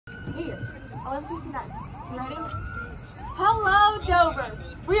New Year's, 11:59. You ready? Hello, Dover.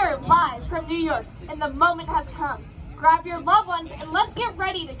 We are live from New York, and the moment has come. Grab your loved ones, and let's get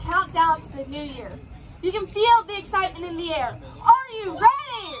ready to count down to the new year. You can feel the excitement in the air. Are you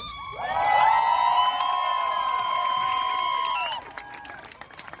ready?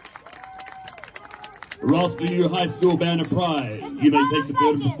 Rossview High School Band of Pride, you may take the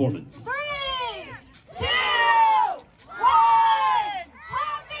field in performance. 3, 2, 1,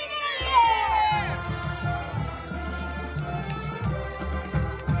 Happy New Year!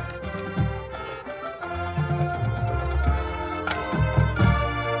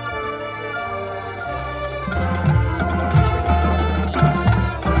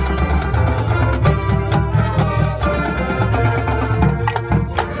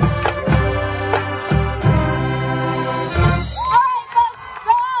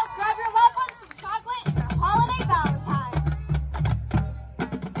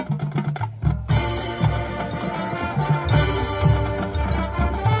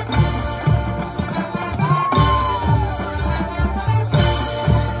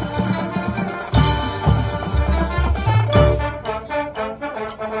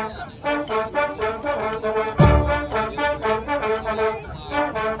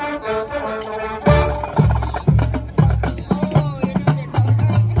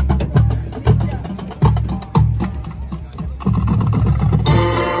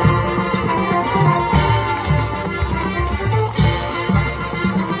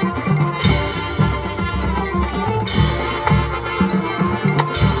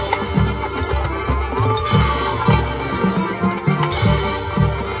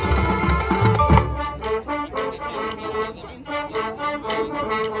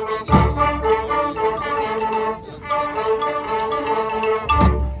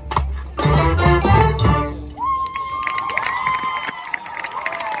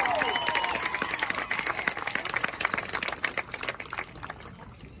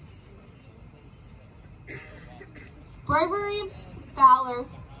 Bravery, valor,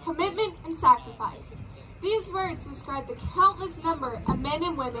 commitment, and sacrifice. These words describe the countless number of men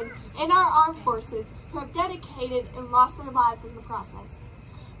and women in our armed forces who have dedicated and lost their lives in the process.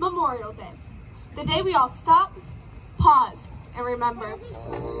 Memorial Day, the day we all stop, pause, and remember.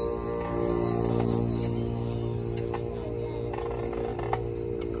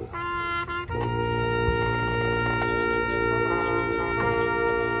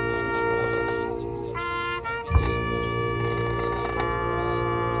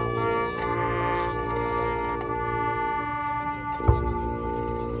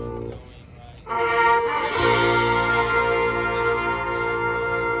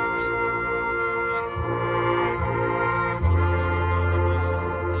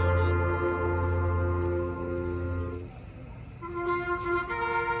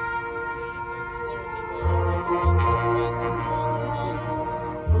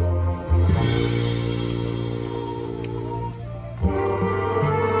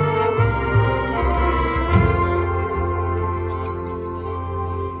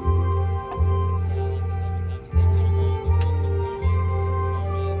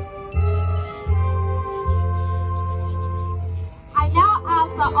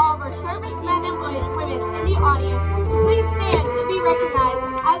 All of our servicemen and women in the audience to please stand and be recognized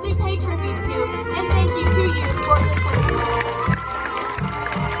as we pay tribute to and thank you to you for your service.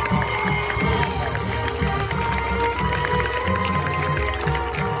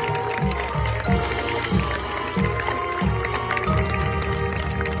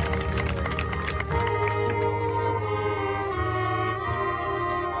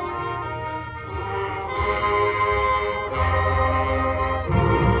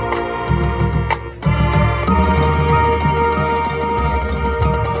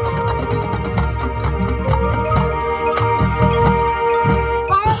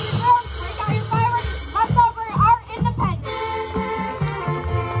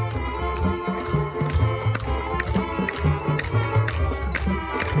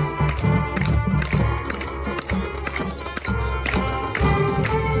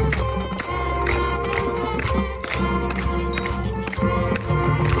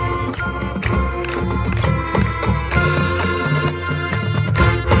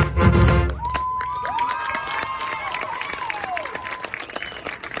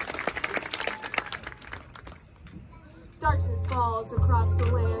 Darkness falls across the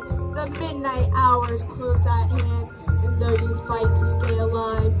land, the midnight hours close at hand, and though you fight to stay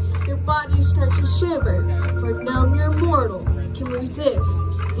alive, your body starts to shiver, for no mere mortal can resist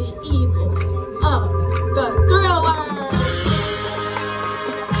the evil of the thriller!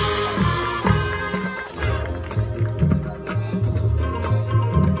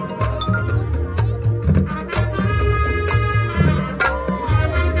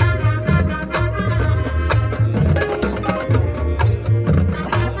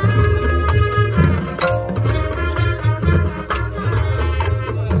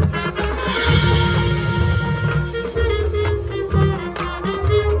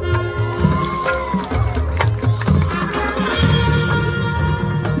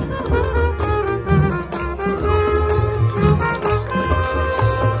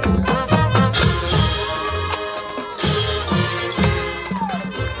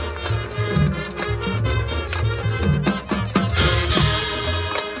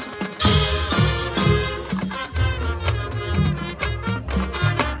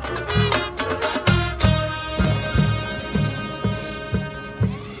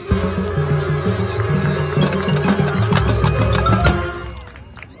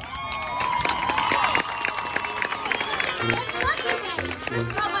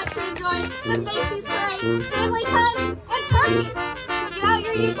 much to enjoy the Macy's Parade, family time, and turkey. So get out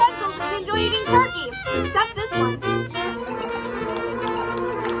your utensils and enjoy eating turkey, except this one.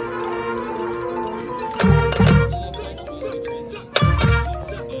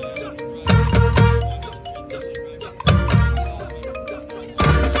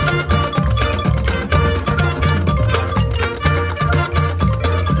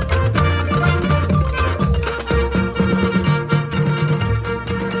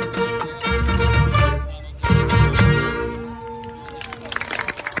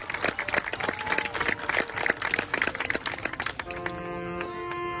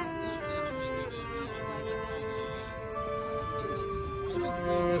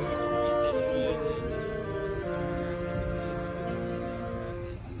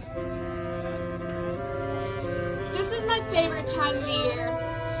 Favorite time of the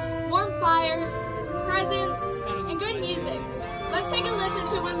year. Warm fires, presents, and good music. Let's take a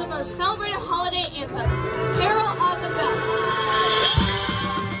listen to one of the most celebrated holiday anthems, Carol of the Bells.